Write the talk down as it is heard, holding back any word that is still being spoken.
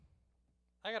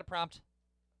I got a prompt.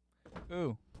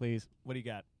 Ooh, please. What do you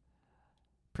got?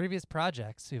 Previous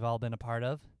projects we've all been a part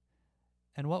of,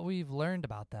 and what we've learned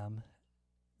about them,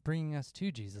 bringing us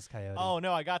to Jesus Coyote. Oh,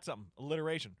 no, I got something.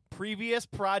 Alliteration. Previous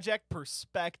project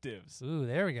perspectives. Ooh,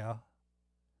 there we go.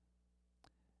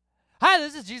 Hi,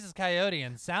 this is Jesus Coyote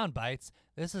and Sound Bites.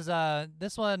 This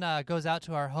one goes out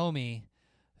to our homie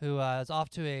who is off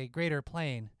to a greater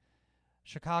plane,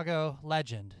 Chicago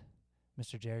legend,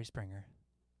 Mr. Jerry Springer.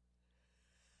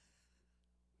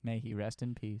 May he rest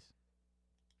in peace.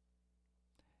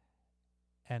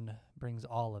 And brings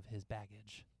all of his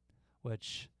baggage,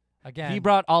 which, again... He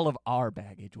brought all of our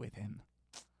baggage with him.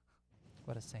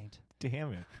 What a saint.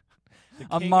 Damn it.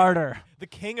 A martyr. The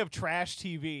king of trash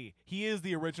TV. He is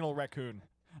the original raccoon.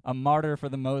 A martyr for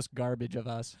the most garbage of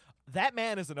us. That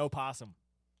man is an opossum.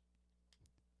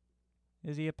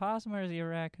 Is he a possum or is he a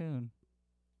raccoon?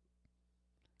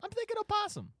 I'm thinking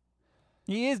opossum.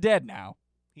 He is dead now.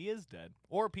 He is dead.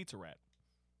 Or a pizza rat.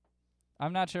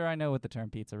 I'm not sure I know what the term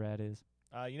pizza rat is.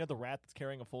 You know the rat that's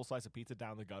carrying a full slice of pizza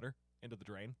down the gutter into the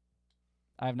drain?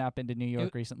 I have not been to New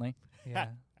York recently. Yeah.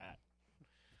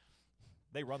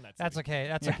 They run that city. That's okay.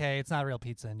 That's okay. It's not real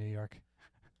pizza in New York.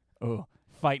 Oh,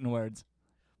 fighting words.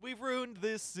 We've ruined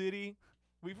this city.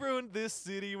 We've ruined this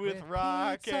city with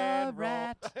rock and roll.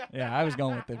 Rat. Yeah, I was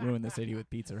going with the ruin the city with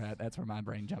Pizza Rat. That's where my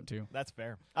brain jumped to. That's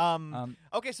fair.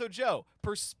 Okay, so Joe,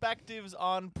 perspectives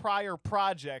on prior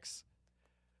projects.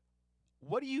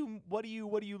 What do you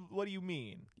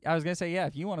mean? I was gonna say, yeah,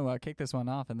 if you want to kick this one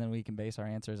off, and then we can base our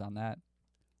answers on that.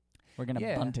 We're gonna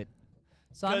bunt it.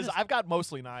 Because I've got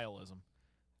mostly nihilism.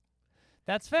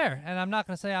 That's fair, and I'm not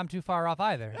going to say I'm too far off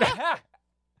either.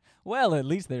 Well, at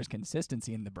least there's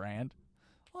consistency in the brand.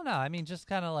 Well, no, I mean, just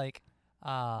kind of like,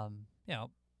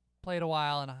 played a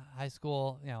while in high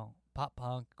school, pop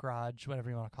punk, garage,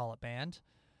 whatever you want to call it, band.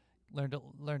 Learned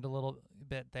a little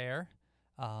bit there.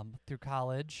 Through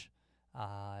college,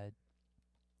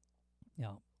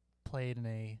 played in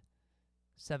a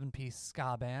 7-piece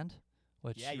ska band,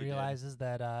 which realizes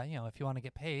that, if you want to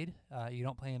get paid, you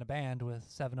don't play in a band with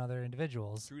 7 other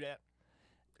individuals. True that.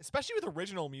 Especially with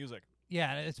original music.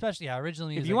 Yeah, especially, original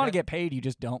music. If you want to get paid, you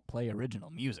just don't play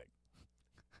original music.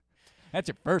 That's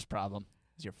your first problem,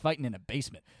 is you're fighting in a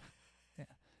basement. Yeah.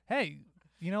 Hey,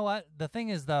 you know what? The thing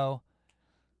is, though,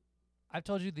 I've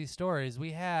told you these stories.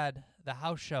 We had the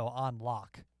house show on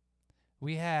lock.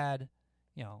 We had,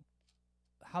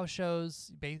 house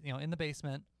shows, in the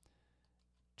basement,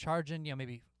 charging,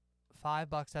 maybe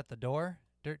 $5 at the door,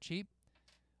 dirt cheap.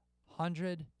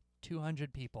 100,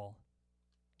 200 people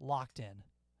locked in.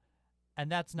 And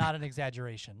that's not an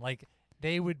exaggeration. Like,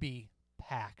 they would be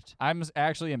packed. I'm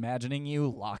actually imagining you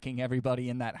locking everybody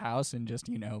in that house and just,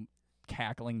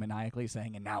 cackling maniacally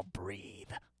saying, and now breathe.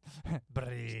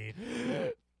 Breathe.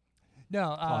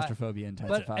 No. Claustrophobia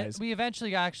intensifies. But we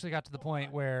eventually actually got to the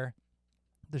point where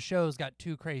the shows got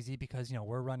too crazy because,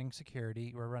 we're running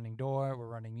security, we're running door, we're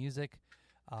running music.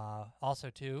 Also,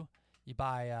 too, you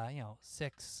buy,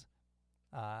 6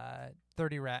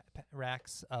 30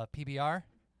 racks of PBR,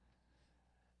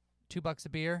 $2 a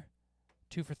beer,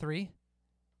 2 for $3.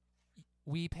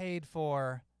 We paid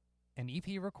for an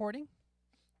EP recording,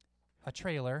 a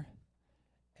trailer,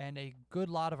 and a good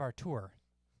lot of our tour.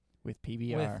 With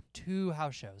PBR. With 2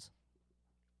 house shows.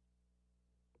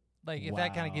 Like, if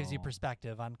that kind of gives you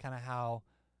perspective on kind of how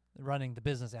running the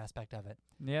business aspect of it.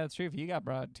 Yeah, it's true. If you got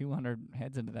brought 200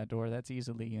 heads into that door, that's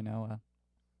easily, $1,500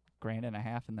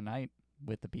 in the night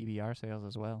with the PBR sales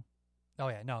as well. Oh,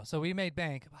 yeah, no. So we made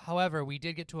bank. However, we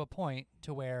did get to a point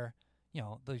to where,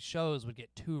 the shows would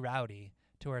get too rowdy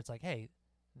to where it's like, hey,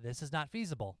 this is not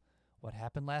feasible. What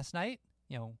happened last night,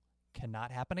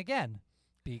 cannot happen again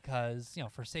because,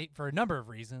 for a number of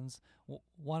reasons,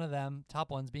 one of them, top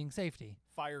ones being safety.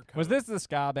 Fire code. Was this the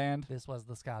ska band? This was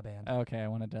the ska band. Okay, I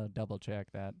wanted to double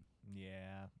check that.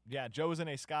 Yeah. Yeah, Joe was in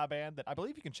a ska band that I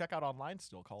believe you can check out online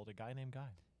still called A Guy Named Guy.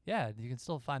 Yeah, you can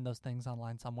still find those things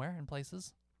online somewhere in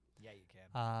places. Yeah, you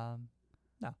can.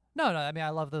 No. I mean, I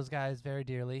love those guys very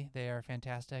dearly. They are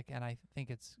fantastic, and I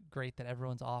think it's great that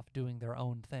everyone's off doing their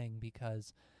own thing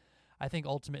because I think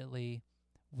ultimately,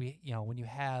 when you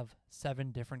have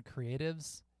 7 different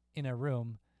creatives in a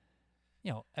room,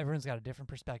 everyone's got a different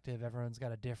perspective. Everyone's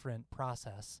got a different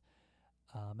process.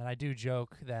 And I do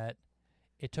joke that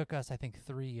it took us, I think,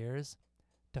 3 years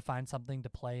to find something to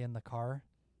play in the car,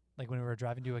 like when we were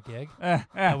driving to a gig,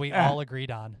 that we all agreed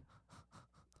on.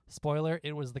 Spoiler,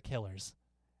 it was the Killers.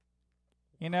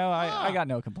 I got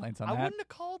no complaints on that. I wouldn't have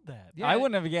called that. Yeah, I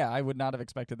would not have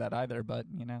expected that either, but,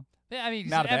 Yeah, I mean,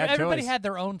 not a bad everybody choice. had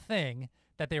their own thing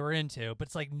that they were into, but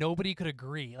it's like nobody could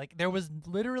agree. Like, there was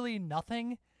literally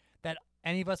nothing that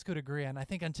any of us could agree on. I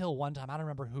think until one time, I don't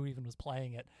remember who even was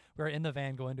playing it. We were in the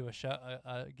van going to a show,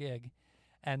 a gig,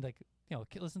 and like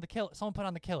listen to someone put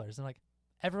on the Killers, and like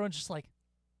everyone's just like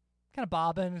kind of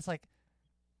bobbing. It's like,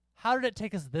 how did it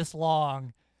take us this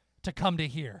long to come to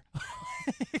here?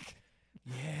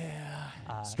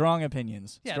 Yeah. Strong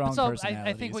opinions. Yeah, strong but so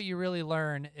personalities. I think what you really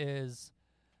learn is,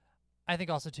 I think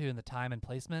also too in the time and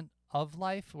placement of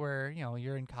life, where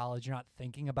you're in college, you're not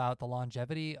thinking about the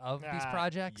longevity of these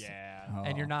projects, Yeah.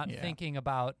 and you're not yeah. thinking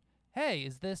about, hey,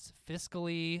 is this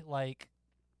fiscally like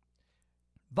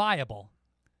viable?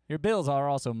 Your bills are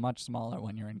also much smaller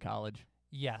when you're in college.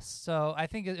 Yes. So I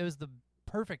think it was the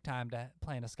perfect time to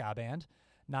play in a ska band.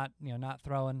 Not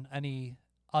throwing any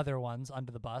other ones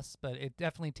under the bus, but it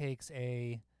definitely takes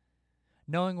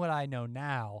knowing what I know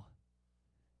now.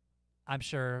 I'm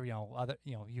sure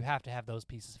you have to have those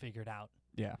pieces figured out.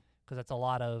 Yeah. Because that's a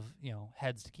lot of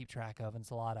heads to keep track of, and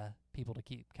it's a lot of people to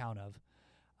keep count of.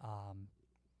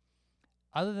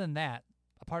 Other than that,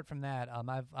 apart from that,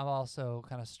 I've also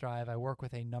kind of strive. I work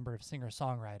with a number of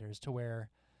singer-songwriters to where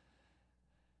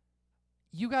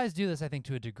you guys do this, I think,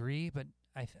 to a degree, but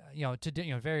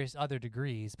to various other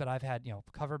degrees. But I've had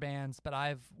cover bands, but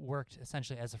I've worked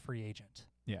essentially as a free agent.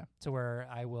 Yeah. To where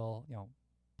I will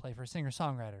play for a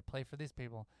singer-songwriter, play for these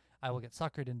people. I will get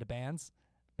suckered into bands,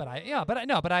 but I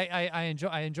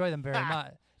enjoy them very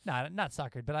much. Not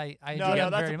suckered, but I enjoy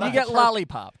them very much. You get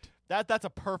lollipopped. That's a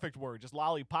perfect word. Just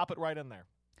lollipop it right in there.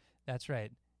 That's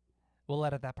right. We'll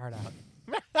edit that part out.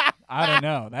 I don't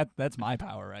know. That's my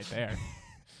power right there.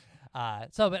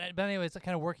 But anyways,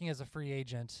 kind of working as a free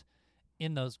agent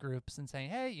in those groups and saying,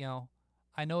 hey,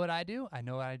 I know what I do. I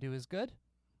know what I do is good.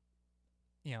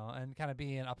 And kind of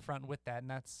being upfront with that, and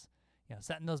that's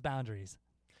setting those boundaries.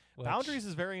 Boundaries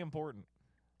is very important.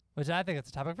 Which I think it's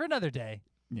a topic for another day.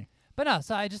 Yeah. But no,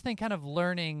 so I just think kind of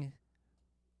learning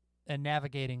and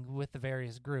navigating with the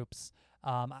various groups.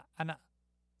 And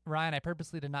Ryan, I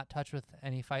purposely did not touch with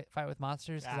any fight with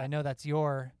monsters because I know that's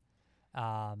your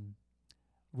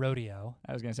rodeo.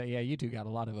 I was gonna say, yeah, you two got a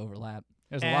lot of overlap.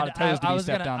 There's a lot of toes to be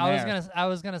stepped on there. I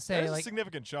was gonna say, There's like, a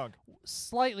significant chunk.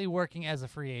 Slightly working as a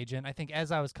free agent. I think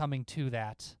as I was coming to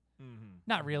that,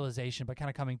 not realization, but kind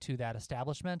of coming to that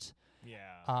establishment.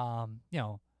 Yeah.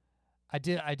 I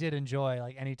did enjoy,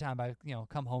 like, anytime I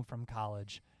come home from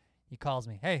college, he calls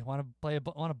me, hey, want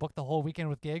to book the whole weekend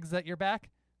with gigs that you're back?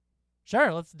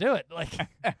 Sure, let's do it. Like,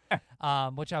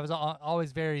 which I was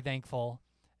always very thankful,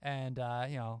 and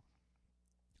I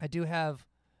do have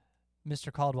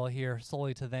Mr. Caldwell here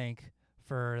solely to thank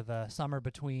for the summer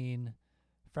between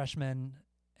freshman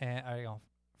and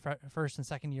first and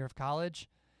second year of college,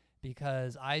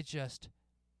 because I just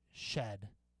shedded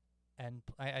and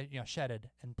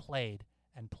played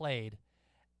and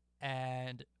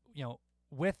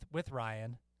with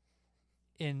Ryan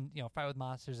in Fight with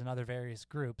Monsters and other various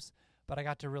groups, but I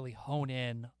got to really hone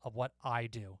in of what I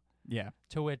do. Yeah.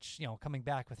 To which, coming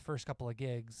back with first couple of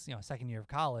gigs, second year of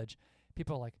college,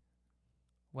 people are like,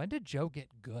 when did Joe get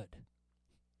good?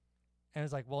 And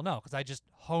it's like, well, no, because I just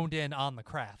honed in on the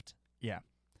craft. Yeah.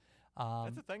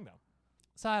 That's the thing, though.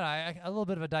 So a little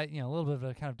bit of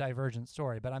a kind of divergent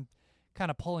story, but I'm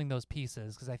kind of pulling those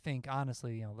pieces because I think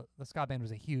honestly, the ska band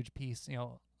was a huge piece,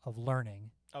 of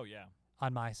learning. Oh yeah.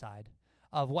 On my side,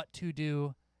 of what to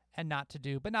do and not to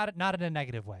do, but not in a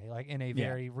negative way, like in a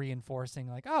very reinforcing,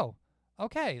 like, oh,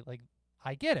 okay, like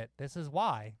I get it. This is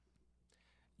why.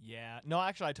 Yeah. No,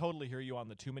 actually, I totally hear you on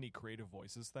the too many creative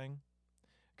voices thing,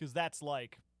 because that's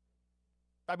like,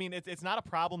 I mean, it's not a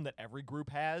problem that every group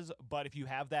has, but if you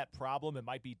have that problem, it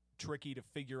might be tricky to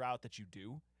figure out that you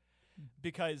do,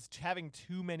 because having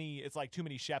too many, it's like too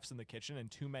many chefs in the kitchen and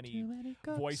too many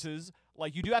voices.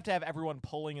 Like, you do have to have everyone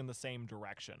pulling in the same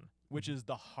direction, which is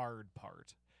the hard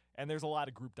part. And there's a lot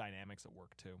of group dynamics at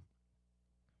work too.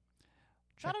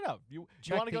 I don't know. You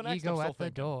want to go next? Ego at the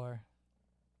door.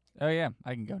 Oh yeah,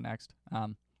 I can go next.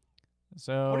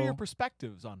 So what are your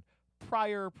perspectives on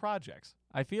prior projects?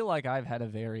 I feel like I've had a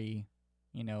very,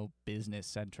 business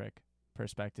centric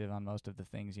perspective on most of the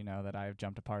things, that I've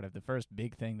jumped a part of. The first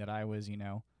big thing that I was,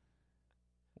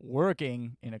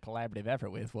 working in a collaborative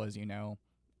effort with was,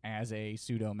 as a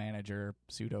pseudo manager,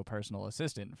 pseudo personal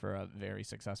assistant for a very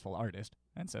successful artist.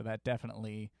 And so that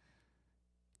definitely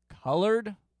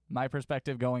colored my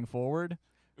perspective going forward.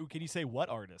 Ooh, can you say what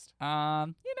artist?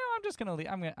 I'm just gonna leave.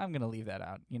 I'm gonna leave that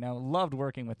out. Loved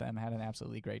working with them, had an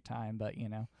absolutely great time. But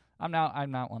I'm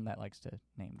not one that likes to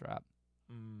name drop.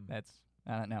 That's,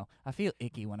 I don't know. I feel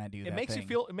icky when I do that.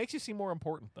 It makes you seem more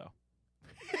important though.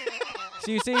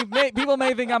 So you see, people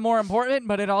may think I'm more important,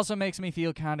 but it also makes me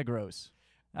feel kind of gross.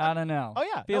 I don't know. Oh,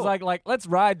 yeah. Feels no. like let's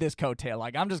ride this coattail.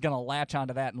 Like I'm just gonna latch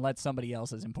onto that and let somebody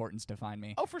else's importance define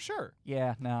me. Oh, for sure.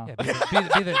 Yeah, no.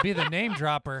 Yeah, be the name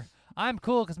dropper. I'm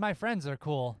cool because my friends are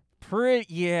cool.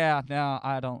 Yeah, no,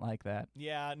 I don't like that.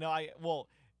 Yeah, no,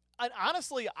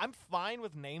 honestly, I'm fine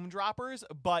with name droppers,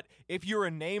 but if you're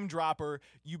a name dropper,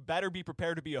 you better be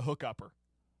prepared to be a hookupper.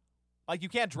 Like, you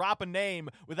can't drop a name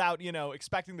without,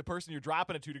 expecting the person you're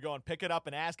dropping it to go and pick it up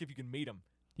and ask if you can meet them.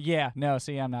 Yeah, no,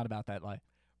 see, I'm not about that life.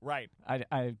 Right.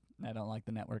 I don't like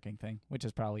the networking thing, which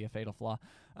is probably a fatal flaw.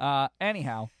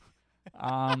 Anyhow,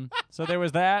 so there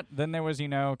was that. Then there was,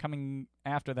 coming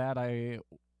after that, I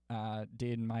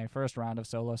did my first round of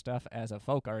solo stuff as a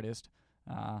folk artist.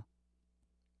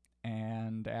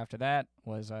 And after that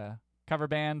was a cover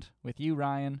band with you,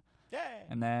 Ryan. Yay!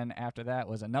 And then after that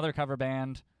was another cover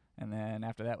band. And then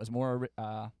after that was more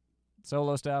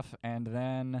solo stuff. And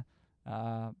then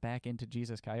back into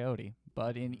Jesus Coyote.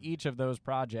 But in each of those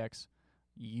projects,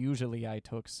 usually I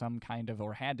took some kind of,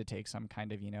 or had to take some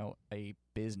kind of, a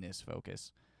business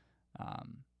focus.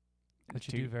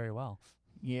 Which you do very well.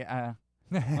 Yeah.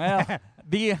 Well,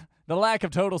 the lack of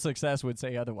total success would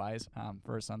say otherwise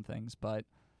for some things. But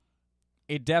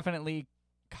it definitely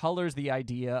colors the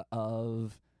idea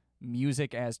of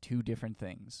music as two different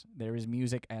things. There is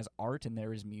music as art and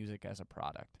there is music as a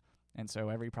product. And so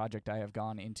every project I have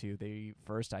gone into, the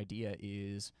first idea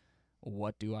is,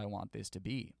 what do I want this to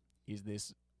be? Is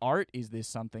this art? Is this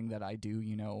something that I do,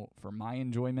 for my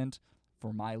enjoyment,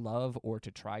 for my love, or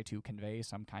to try to convey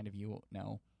some kind of,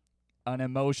 an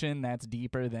emotion that's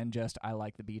deeper than just, I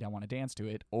like the beat, I want to dance to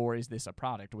it? Or is this a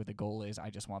product where the goal is, I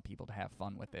just want people to have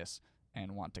fun with this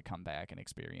and want to come back and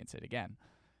experience it again?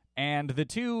 And the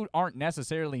two aren't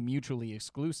necessarily mutually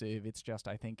exclusive. It's just,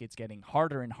 I think it's getting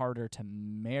harder and harder to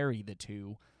marry the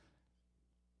two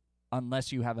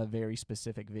unless you have a very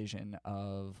specific vision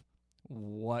of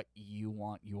what you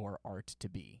want your art to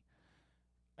be.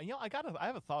 I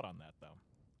have a thought on that, though.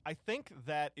 I think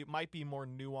that it might be more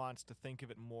nuanced to think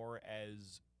of it more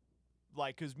as,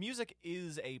 because music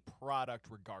is a product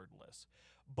regardless.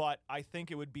 But I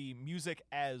think it would be music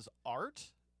as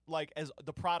art, as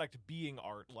the product being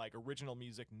art, like original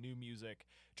music, new music,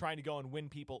 trying to go and win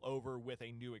people over with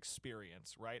a new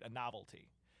experience, right? A novelty.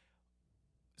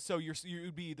 So you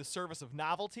would be the service of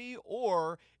novelty,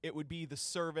 or it would be the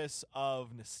service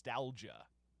of nostalgia.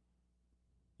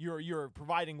 You're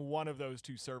providing one of those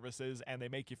two services, and they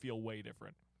make you feel way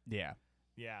different. Yeah.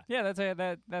 Yeah. Yeah,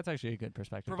 that's actually a good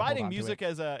perspective. Providing music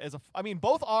as a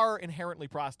both are inherently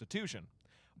prostitution.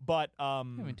 But I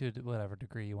mean, to whatever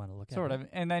degree you want to look at it. Sort of.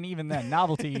 And then even then,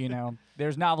 novelty,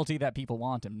 there's novelty that people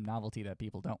want and novelty that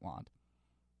people don't want.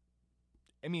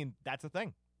 I mean, that's a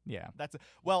thing. Yeah.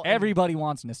 Everybody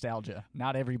wants nostalgia.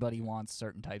 Not everybody wants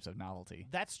certain types of novelty.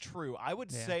 That's true. I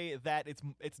would say that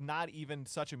it's not even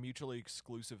such a mutually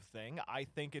exclusive thing. I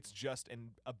think it's just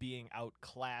a being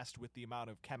outclassed with the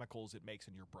amount of chemicals it makes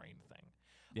in your brain thing.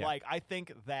 Yeah. I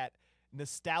think that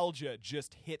nostalgia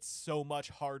just hits so much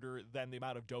harder than the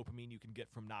amount of dopamine you can get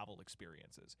from novel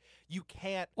experiences. You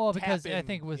can't. Well, because tap in, I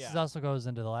think this also goes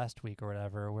into the last week or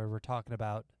whatever, where we're talking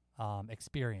about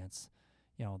experience.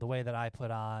 The way that I put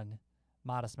on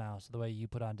Modest Mouse, the way you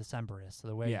put on Decemberist,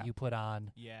 the way you put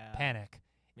on Panic.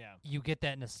 Yeah. You get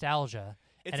that nostalgia.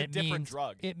 It's and a different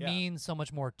drug. It means so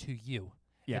much more to you.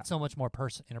 Yeah. It's so much more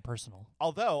interpersonal.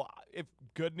 Although, if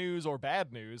good news or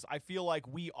bad news, I feel like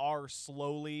we are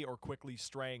slowly or quickly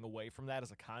straying away from that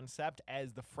as a concept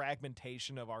as the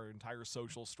fragmentation of our entire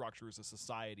social structure as a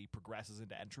society progresses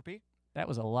into entropy. That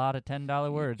was a lot of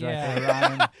 $10 words right Yeah. there,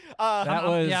 Ryan.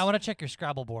 I want to check your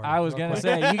Scrabble board. I was going to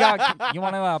say, you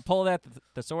want to pull that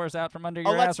thesaurus out from under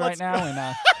your ass right now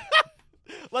and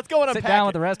let's go and sit unpack down it.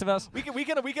 with the rest of us? We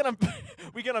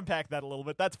can unpack that a little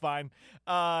bit. That's fine.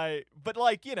 But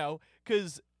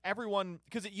because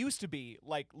it used to be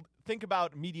think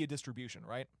about media distribution,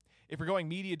 right? If we're going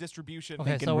media distribution,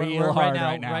 okay, thinking so we're real hard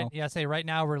right now. Right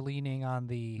now we're leaning on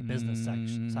the business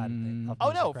section side of the. Oh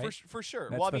music, no, right? for sure.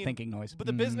 That's well, the thinking noise. But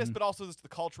the business, but also just the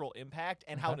cultural impact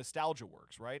and how Okay. nostalgia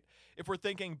works, right? If we're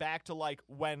thinking back to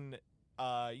when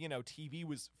TV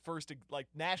was first,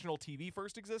 national TV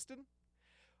first existed.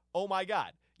 Oh my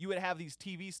God, you would have these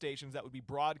TV stations that would be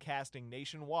broadcasting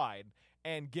nationwide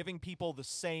and giving people the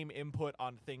same input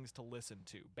on things to listen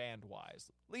to, band-wise,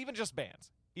 even just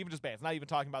bands, not even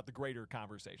talking about the greater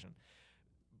conversation.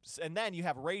 And then you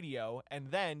have radio, and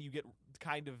then you get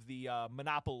kind of the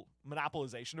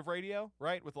monopolization of radio,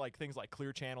 right? With things like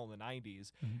Clear Channel in the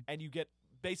 90s. Mm-hmm. And you get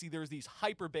basically there's these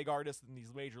hyper big artists and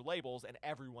these major labels, and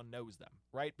everyone knows them,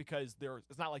 right? Because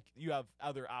it's not like you have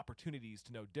other opportunities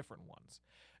to know different ones.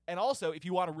 And also, if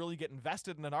you want to really get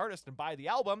invested in an artist and buy the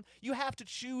album, you have to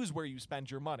choose where you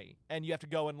spend your money. And you have to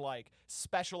go and, like,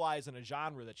 specialize in a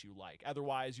genre that you like.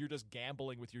 Otherwise, you're just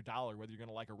gambling with your dollar whether you're going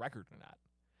to like a record or not.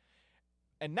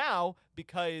 And now,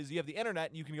 because you have the internet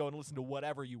and you can go and listen to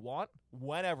whatever you want,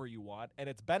 whenever you want, and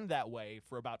it's been that way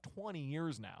for about 20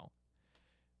 years now.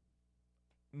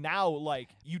 Now, like,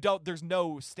 there's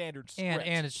no standard script.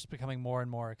 And it's just becoming more and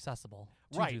more accessible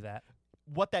to Right. do that.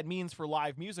 What that means for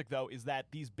live music, though, is that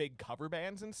these big cover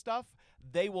bands and stuff,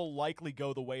 they will likely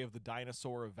go the way of the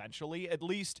dinosaur eventually, at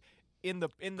least in the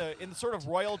sort of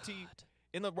royalty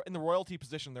in the royalty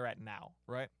position they're at now,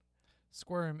 right?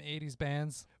 Squirm 80s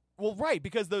bands. Well, right,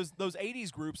 because those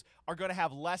 80s groups are going to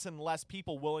have less and less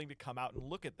people willing to come out and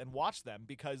look at and watch them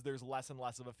because there's less and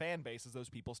less of a fan base as those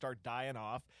people start dying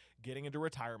off, getting into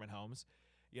retirement homes,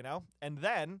 you know? And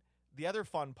then the other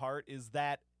fun part is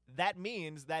that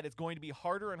means that it's going to be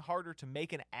harder and harder to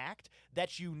make an act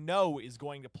that you know is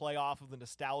going to play off of the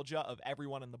nostalgia of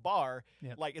everyone in the bar.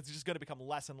 Yep. Like, it's just going to become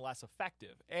less and less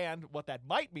effective. And what that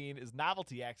might mean is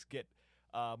novelty acts get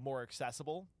more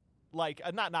accessible. Like,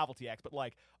 not novelty acts, but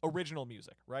like original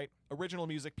music, right? Original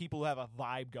music, people who have a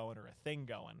vibe going or a thing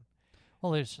going.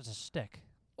 Well, it's just a stick.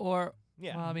 Or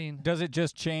Yeah. Well, I mean, does it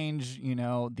just change,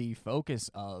 the focus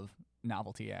of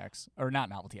novelty acts, or not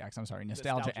novelty acts, I'm sorry,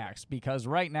 nostalgia acts? Because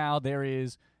right now there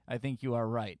is, I think you are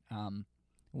right,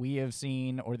 we have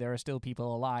seen, or there are still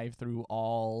people alive through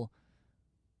all,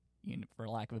 for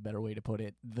lack of a better way to put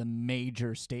it, the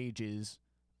major stages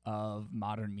of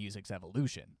modern music's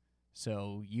evolution.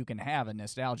 So you can have a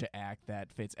nostalgia act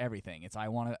that fits everything. It's, I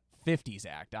want a 50s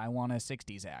act, I want a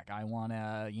 60s act, I want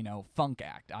a, funk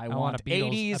act, I want a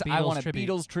Beatles- 80s, a I want a Beatles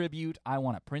Beatles tribute, I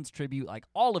want a Prince tribute, like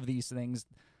all of these things.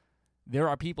 There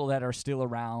are people that are still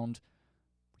around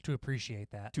to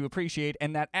appreciate that. to appreciate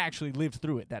and that actually lived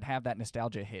through it, that have that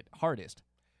nostalgia hit hardest.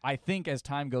 I think as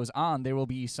time goes on, there will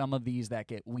be some of these that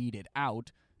get weeded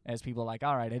out as people are like,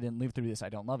 all right, I didn't live through this, I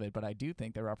don't love it. But I do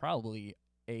think there are probably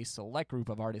a select group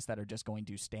of artists that are just going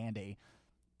to stand a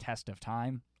test of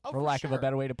time, for lack of a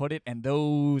better way to put it, and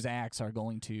those acts are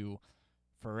going to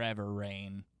forever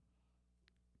reign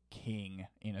king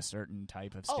in a certain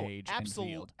type of stage and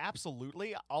field.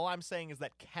 Absolutely. All I'm saying is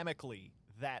that chemically,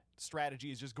 that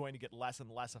strategy is just going to get less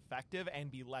and less effective and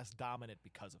be less dominant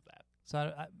because of that.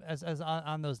 So, as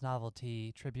on those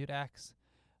novelty tribute acts,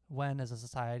 when as a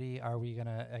society are we going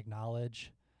to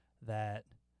acknowledge that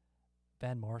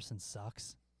Van Morrison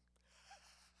sucks,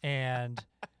 and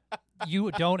you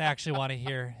don't actually want to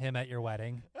hear him at your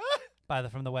wedding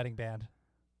from the wedding band?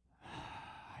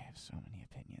 I have so many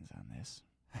opinions on this,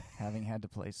 having had to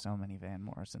play so many Van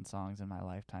Morrison songs in my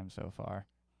lifetime so far.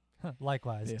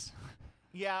 Likewise. This.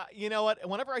 Yeah, you know what?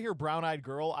 Whenever I hear Brown-Eyed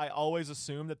Girl, I always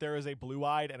assume that there is a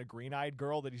blue-eyed and a green-eyed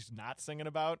girl that he's not singing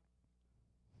about.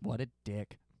 What a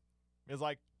dick. It's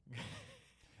like...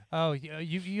 Oh,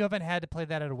 you haven't had to play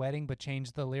that at a wedding, but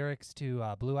change the lyrics to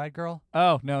Blue Eyed Girl?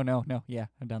 Oh, no. Yeah,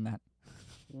 I've done that.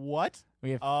 What?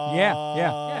 We have,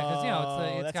 Yeah, because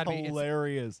it's that's got to be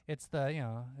hilarious. It's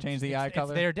the Change the eye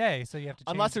color? It's their day, so you have to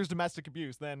change. Unless there's domestic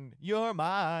abuse, then you're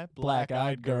my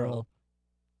black-eyed girl.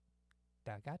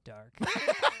 That got dark.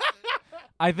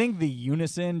 I think the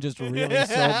unison just really sold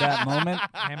that moment.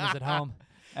 Hammers at home.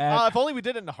 If only we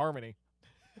did it in harmony.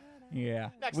 Yeah.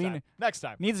 Next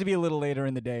time. Needs to be a little later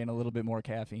in the day and a little bit more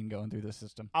caffeine going through the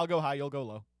system. I'll go high, you'll go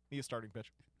low. Need a starting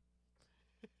pitch.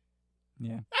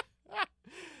 Yeah.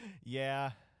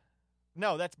 Yeah.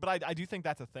 No, but I do think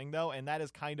that's a thing, though, and that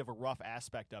is kind of a rough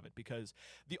aspect of it, because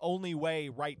the only way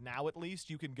right now, at least,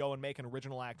 you can go and make an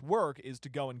original act work is to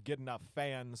go and get enough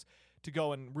fans to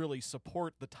go and really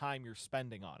support the time you're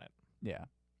spending on it. Yeah.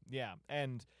 Yeah,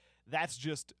 and that's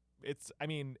just...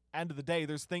 end of the day,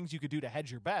 there's things you could do to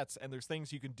hedge your bets, and there's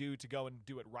things you can do to go and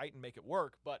do it right and make it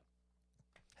work, but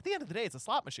at the end of the day, it's a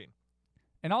slot machine.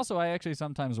 And also, I actually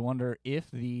sometimes wonder if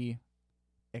the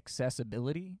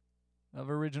accessibility of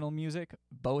original music,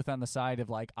 both on the side of,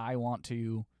 like, I want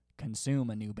to consume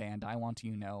a new band, I want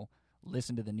to,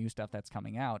 listen to the new stuff that's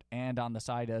coming out, and on the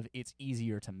side of it's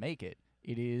easier to make it,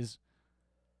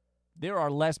 there are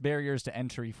less barriers to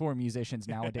entry for musicians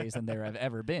nowadays than there have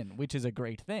ever been, which is a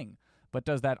great thing. But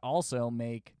does that also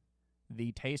make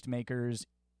the tastemakers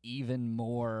even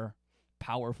more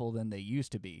powerful than they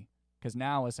used to be? Because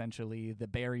now, essentially, the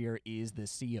barrier is the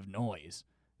sea of noise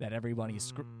that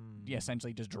everybody's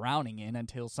essentially just drowning in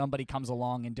until somebody comes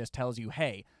along and just tells you,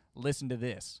 hey, listen to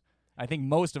this. I think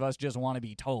most of us just want to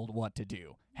be told what to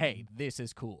do. Hey, this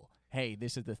is cool. Hey,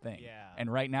 this is the thing. Yeah.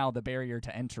 And right now, the barrier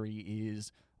to entry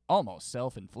is almost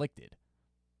self-inflicted.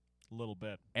 A little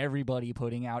bit. everybody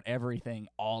putting out everything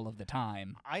all of the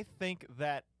time. I think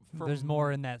that There's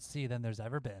more in that sea than there's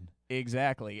ever been.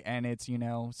 Exactly. And it's,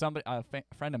 somebody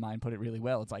friend of mine put it really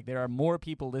well. It's like there are more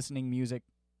people listening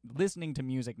to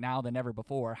music now than ever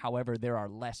before. However, there are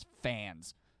less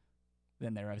fans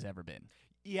than there has ever been.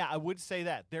 Yeah, I would say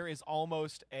that. There is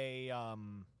almost a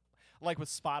like with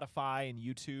Spotify and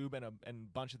YouTube and a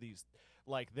bunch of these,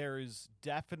 like there is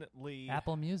definitely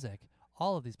Apple Music,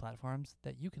 all of these platforms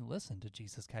that you can listen to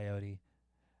Jesus Coyote.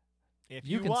 if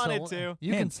you can wanted to,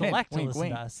 you can Hint, hint, select to wink, listen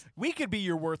wink. to us. we could be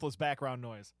your worthless background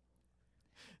noise.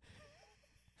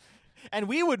 And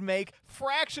we would make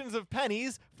fractions of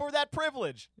pennies for that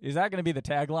privilege. Is that going to be the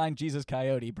tagline? Jesus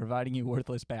Coyote, providing you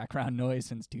worthless background noise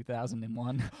since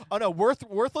 2001. Oh no,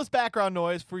 worthless background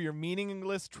noise for your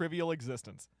meaningless, trivial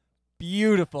existence.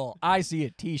 Beautiful. I see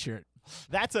a T-shirt.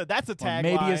 That's a Or tagline.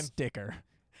 maybe a sticker.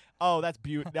 Oh, that's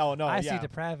beautiful. No, I yeah. see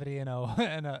depravity in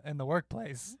the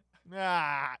workplace.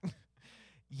 Ah.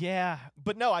 Yeah,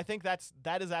 but no, I think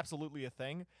that is absolutely a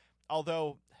thing.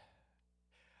 Although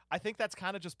I think that's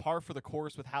kind of just par for the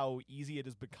course with how easy it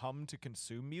has become to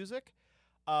consume music.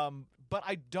 But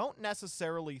I don't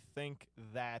necessarily think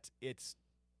that it's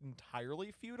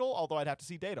entirely futile, although I'd have to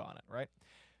see data on it, right?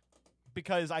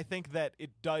 Because I think that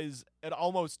it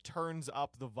almost turns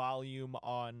up the volume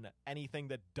on anything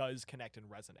that does connect and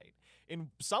resonate. In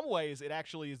some ways, it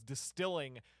actually is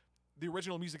distilling the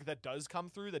original music that does come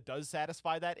through, that does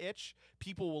satisfy that itch.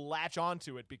 People will latch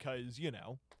onto it because,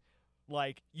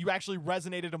 like you actually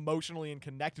resonated emotionally and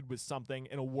connected with something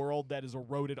in a world that has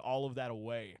eroded all of that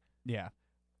away. Yeah.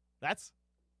 That's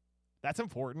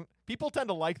important. People tend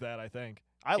to like that, I think.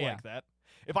 I Yeah. like that.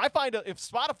 If if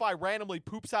Spotify randomly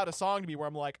poops out a song to me where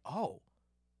I'm like, oh,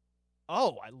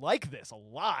 I like this a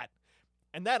lot.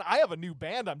 And then I have a new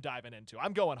band I'm diving into.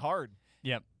 I'm going hard.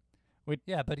 Yep.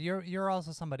 Yeah, but you're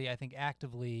also somebody I think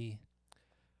actively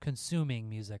consuming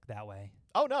music that way.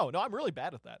 Oh no, I'm really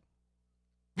bad at that.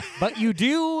 But you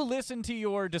do listen to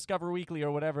your Discover Weekly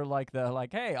or whatever,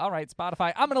 hey, all right,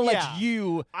 Spotify, I'm going to Yeah. let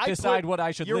you decide what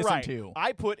I should You're listen right. to.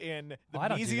 I put in the I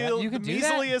don't do that. You can do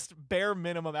that? measliest bare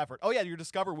minimum effort. Oh yeah, your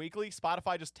Discover Weekly,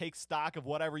 Spotify just takes stock of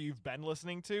whatever you've been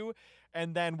listening to,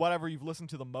 and then whatever you've listened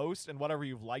to the most and whatever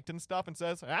you've liked and stuff, and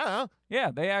says, I don't know.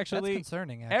 Yeah, they That's actually,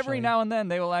 concerning, actually. every now and then,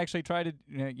 they will actually try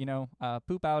to,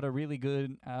 poop out a really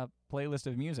good playlist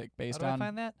of music How based do I on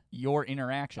find that? your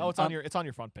interaction. Oh, it's on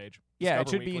your front page. Yeah, it Discover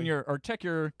should be in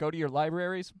Weekly. go to your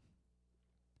libraries,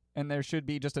 and there should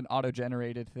be just an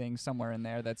auto-generated thing somewhere in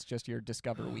there that's just your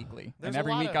Discover Weekly. There's And a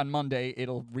every lot week of- on Monday,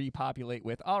 it'll repopulate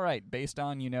with, all right, based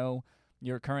on,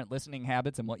 your current listening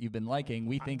habits and what you've been liking,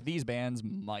 we think these bands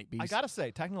might be... I gotta say,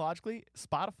 technologically,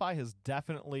 Spotify has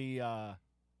definitely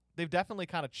they've definitely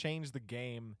kind of changed the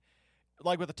game,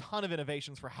 like with a ton of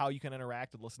innovations for how you can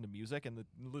interact and listen to music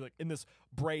in this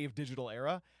brave digital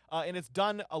era. And it's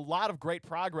done a lot of great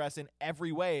progress in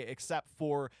every way except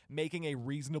for making a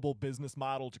reasonable business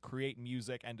model to create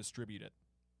music and distribute it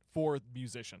for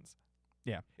musicians.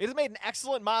 Yeah. It has made an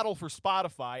excellent model for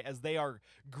Spotify as they are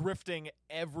grifting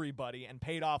everybody and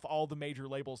paid off all the major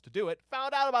labels to do it.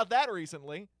 Found out about that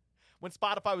recently. When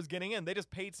Spotify was getting in, they just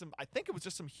paid I think it was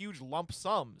just some huge lump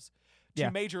sums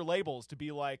to major labels to be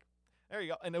like, there you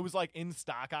go. And it was like in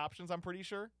stock options, I'm pretty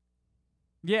sure.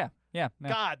 Yeah. No.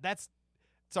 God,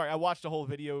 sorry, I watched a whole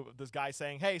video of this guy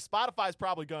saying, hey, Spotify's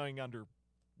probably going under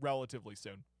relatively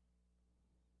soon.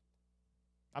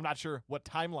 I'm not sure what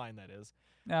timeline that is.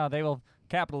 No, they will.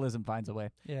 Capitalism finds a way.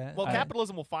 Yeah. Well,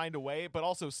 capitalism will find a way, but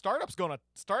also startups going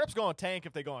to tank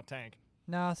if they go on tank.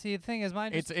 No, see, the thing is,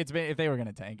 mine just... It's been, if they were going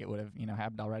to tank, it would have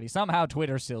happened already. Somehow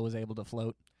Twitter still was able to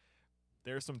float.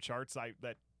 There's some charts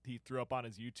that he threw up on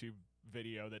his YouTube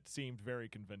video that seemed very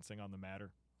convincing on the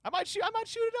matter. I might shoot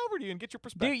it over to you and get your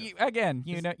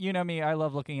perspective. You know me. I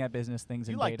love looking at business things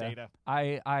You and like data. data.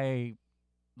 I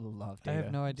love data. I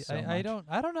have no idea. so I much.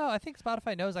 don't know. I think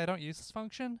Spotify knows I don't use this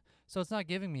function, so it's not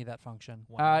giving me that function.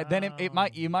 Then it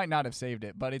might you might not have saved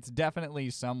it, but it's definitely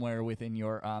somewhere within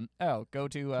your go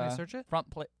to Can I search it?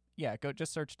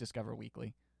 just search Discover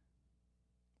Weekly.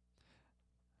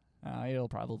 It'll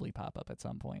probably pop up at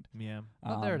some point. Yeah.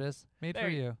 Oh, there it is. Made there for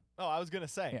you- you. Oh, I was going to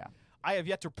say. Yeah. I have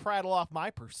yet to prattle off my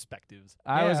perspectives.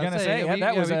 I was gonna say we,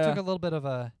 that was we a took a little bit of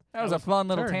a... that was a fun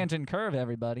little turn. tangent curve,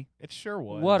 everybody. It sure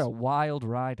was. What a wild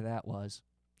ride that was.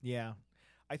 Yeah.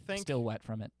 I think Still wet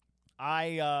from it.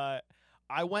 I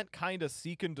went kind of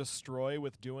seek and destroy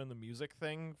with doing the music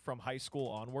thing from high school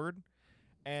onward.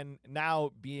 And now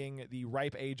being the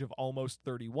ripe age of almost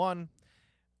 31,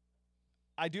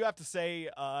 I do have to say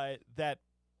that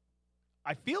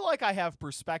I feel like I have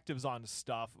perspectives on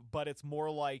stuff, but it's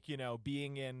more like,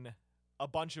 being in a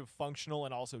bunch of functional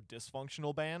and also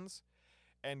dysfunctional bands,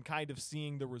 and kind of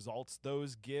seeing the results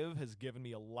those give has given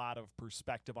me a lot of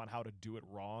perspective on how to do it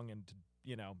wrong and to,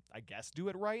 I guess do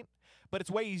it right. But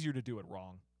it's way easier to do it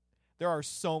wrong. There are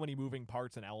so many moving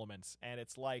parts and elements, and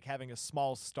it's like having a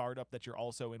small startup that you're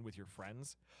also in with your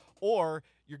friends, or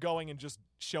you're going and just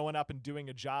showing up and doing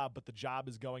a job, but the job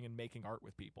is going and making art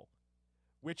with people,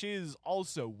 which is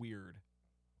also weird.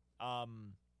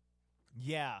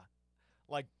 Yeah,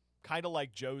 like kind of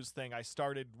like Joe's thing. I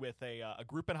started with a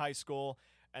group in high school,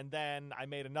 and then I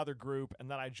made another group,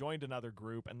 and then I joined another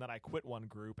group, and then I quit one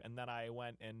group, and then I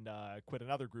went and quit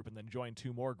another group, and then joined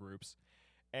 2 more groups.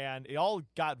 And it all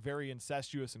got very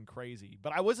incestuous and crazy.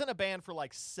 But I was in a band for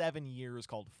like 7 years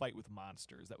called Fight with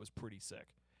Monsters. That was pretty sick.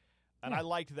 And I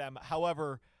liked them.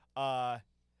 However, I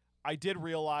did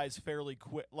realize fairly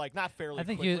quick, like not fairly I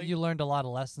think quickly. you learned a lot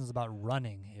of lessons about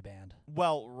running a band.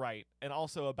 Well, right. And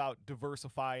also about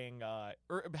diversifying,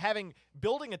 or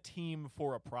building a team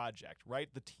for a project, right?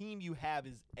 The team you have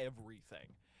is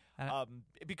everything.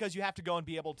 Because you have to go and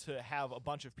be able to have a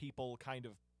bunch of people kind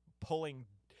of pulling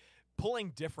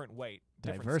different weight.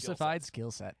 Diversified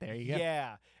skill set. There you go.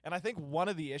 Yeah. And I think one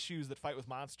of the issues that Fight with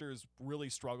Monsters really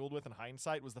struggled with in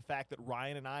hindsight was the fact that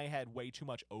Ryan and I had way too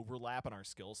much overlap in our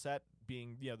skill set,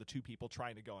 being, the 2 people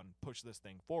trying to go and push this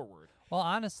thing forward. Well,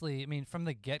 honestly, I mean, from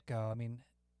the get-go, I mean,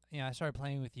 I started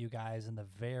playing with you guys in the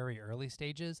very early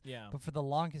stages. Yeah. But for the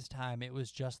longest time, it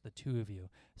was just the 2 of you.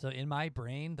 So in my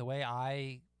brain, the way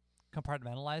I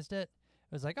compartmentalized it,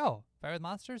 it was like, oh, Fight with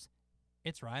Monsters,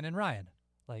 it's Ryan and Ryan.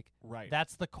 Like, right.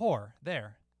 That's the core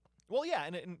there. Well, yeah,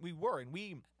 and we were, and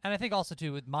we... And I think also,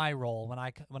 too, with my role,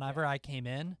 whenever I came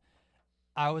in,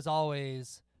 I was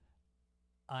always,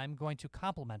 I'm going to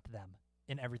compliment them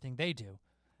in everything they do.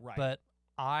 Right. But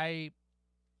I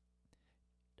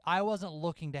wasn't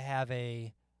looking to have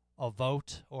a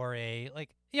vote or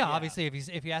obviously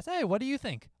if you ask, hey, what do you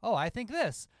think? Oh, I think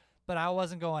this. But I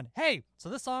wasn't going, hey, so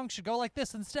this song should go like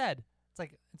this instead.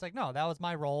 It's like no, that was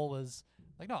my role was...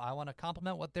 Like, no, I want to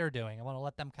compliment what they're doing. I want to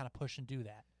let them kind of push and do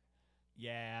that.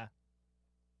 Yeah.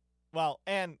 Well,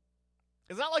 and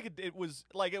it's not like it was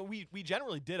like we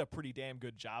generally did a pretty damn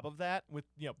good job of that with,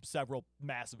 several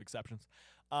massive exceptions.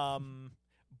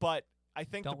 But I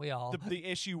think Don't we all? The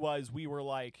issue was we were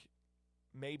like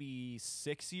maybe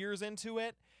 6 years into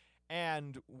it,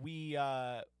 and we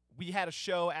had a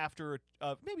show after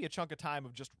maybe a chunk of time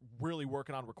of just really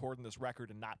working on recording this record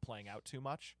and not playing out too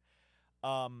much.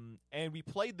 And we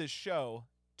played this show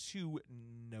to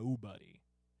nobody.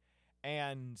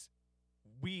 And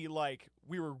we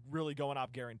were really going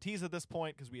off guarantees at this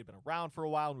point because we had been around for a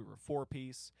while and we were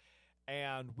 4-piece.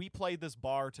 And we played this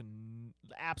bar to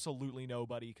absolutely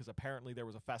nobody because apparently there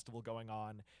was a festival going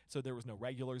on, so there was no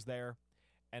regulars there.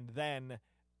 And then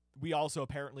we also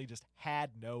apparently just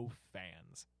had no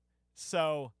fans.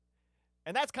 So...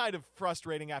 And that's kind of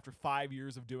frustrating after 5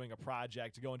 years of doing a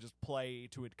project to go and just play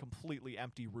to a completely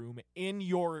empty room in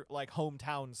your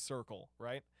hometown circle,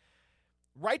 right?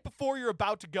 Right before you're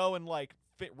about to go and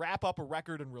wrap up a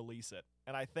record and release it.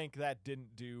 And I think that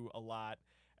didn't do a lot.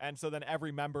 And so then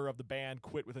every member of the band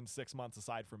quit within 6 months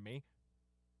aside from me.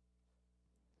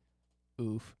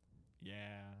 Oof.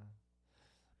 Yeah.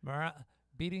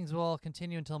 Beatings will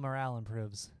continue until morale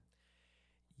improves.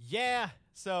 Yeah,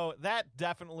 so that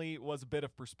definitely was a bit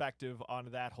of perspective on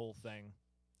that whole thing.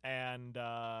 And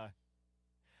I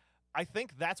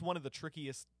think that's one of the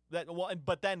trickiest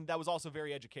but then that was also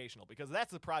very educational because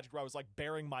that's the project where I was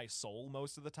bearing my soul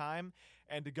most of the time,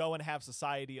 and to go and have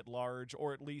society at large,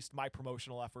 or at least my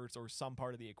promotional efforts or some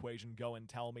part of the equation, go and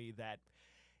tell me that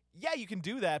yeah, you can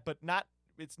do that, but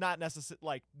it's not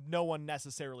necessary, no one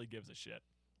necessarily gives a shit.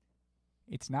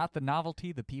 It's not the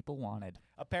novelty the people wanted.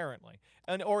 Apparently.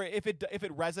 Or if it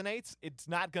resonates, it's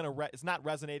not it's not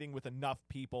resonating with enough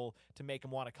people to make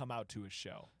them want to come out to a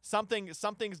show.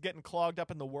 Something's getting clogged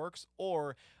up in the works,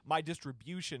 or my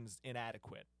distribution's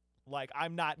inadequate.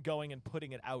 I'm not going and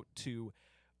putting it out to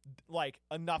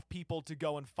enough people to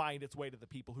go and find its way to the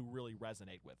people who really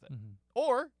resonate with it.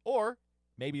 Mm-hmm. Or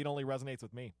maybe it only resonates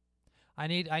with me.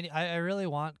 I really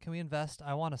want, can we invest?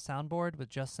 I want a soundboard with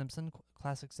just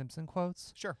classic Simpson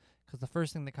quotes. Sure. Because the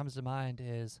first thing that comes to mind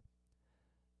is,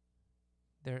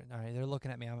 they're looking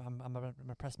at me. I'm going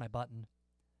to press my button.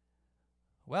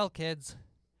 Well, kids,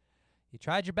 you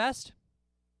tried your best,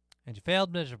 and you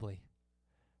failed miserably.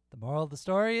 The moral of the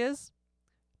story is,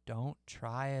 don't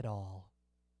try at all.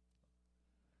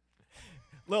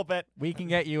 Little bit. We can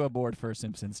get you aboard for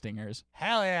Simpson Stingers.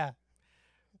 Hell yeah.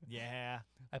 Yeah.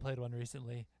 I played one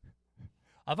recently.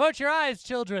 Avert your eyes,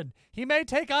 children. He may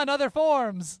take on other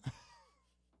forms.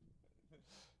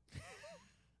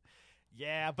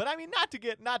 Yeah, but I mean, not to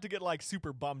get like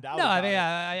super bummed out. No, about I mean, it.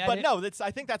 I But no,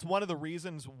 I think that's one of the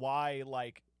reasons why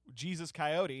like Jesus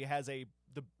Coyote has the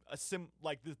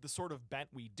sort of bent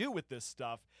we do with this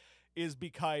stuff is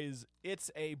because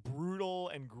it's a brutal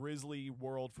and grisly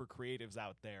world for creatives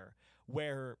out there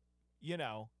where, you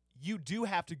know, you do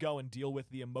have to go and deal with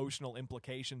the emotional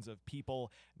implications of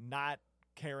people not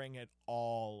caring at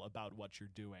all about what you're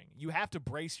doing. You have to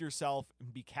brace yourself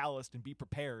and be calloused and be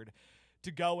prepared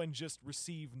to go and just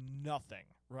receive nothing,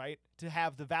 right? To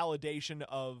have the validation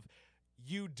of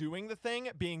you doing the thing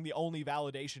being the only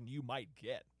validation you might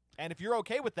get. And if you're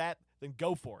okay with that, then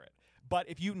go for it. But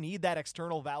if you need that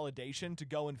external validation to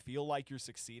go and feel like you're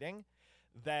succeeding,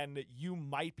 then you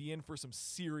might be in for some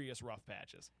serious rough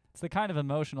patches. It's the kind of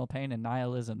emotional pain and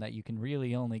nihilism that you can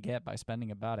really only get by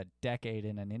spending about a decade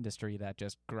in an industry that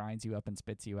just grinds you up and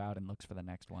spits you out and looks for the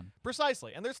next one.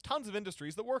 Precisely. And there's tons of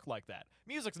industries that work like that.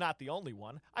 Music's not the only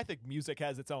one. I think music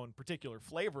has its own particular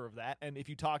flavor of that. And if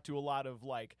you talk to a lot of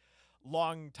like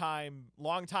long-time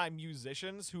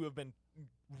musicians who have been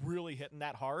really hitting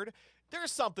that hard,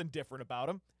 there's something different about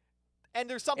them. And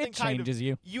there's something It kind of changes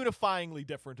you. unifyingly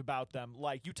different about them.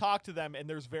 Like, you talk to them, and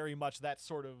there's very much that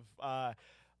sort of, I'd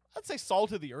say,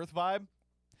 salt of the earth vibe.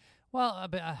 Well,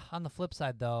 but on the flip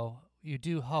side, though, you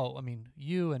do hope. I mean,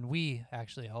 you and we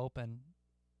actually hope, and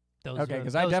those. Okay,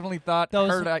 because because I definitely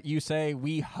heard you say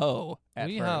 "we ho" at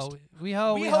we first. ho, we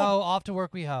ho, we ho. Off to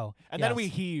work, we ho, And then we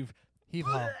heave. heave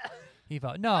ho. Heave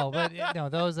ho. No, but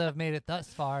those that have made it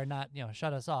thus far, not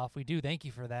shut us off. We do thank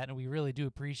you for that, and we really do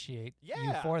appreciate you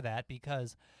Yeah. for that,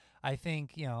 because I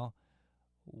think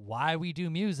why we do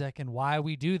music and why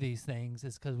we do these things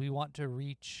is because we want to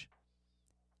reach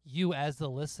you as the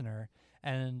listener,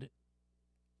 and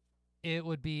it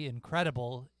would be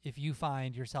incredible if you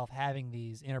find yourself having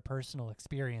these interpersonal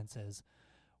experiences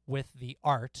with the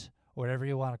art, or whatever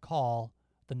you want to call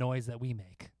the noise that we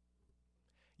make.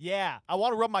 Yeah, I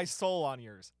want to rub my soul on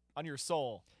your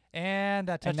soul. And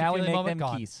that And now we touchy-feely make moment them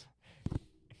gone. keys.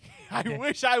 I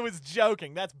wish I was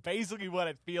joking. That's basically what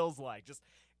it feels like. Just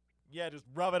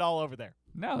rub it all over there.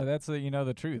 No, that's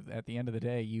the truth. At the end of the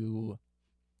day,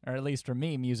 or at least for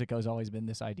me, music has always been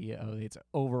this idea of its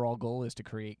overall goal is to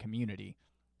create community.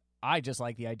 I just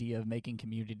like the idea of making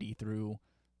community through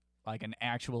like an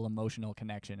actual emotional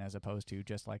connection as opposed to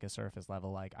just like a surface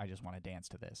level, like I just want to dance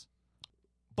to this.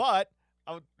 But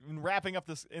in wrapping up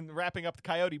the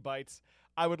Coyote Bites,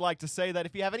 I would like to say that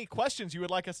if you have any questions you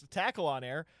would like us to tackle on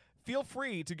air, feel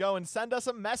free to go and send us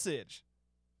a message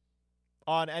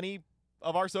on any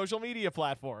of our social media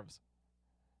platforms.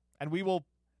 And we will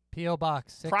P.O.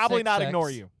 Box 666. probably not ignore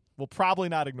you. We'll probably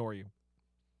not ignore you.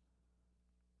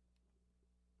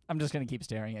 I'm just going to keep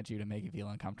staring at you to make you feel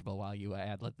uncomfortable while you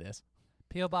ad-lib this.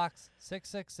 P.O. Box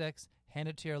 666. Hand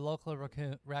it to your local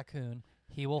raccoon.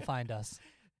 He will find us.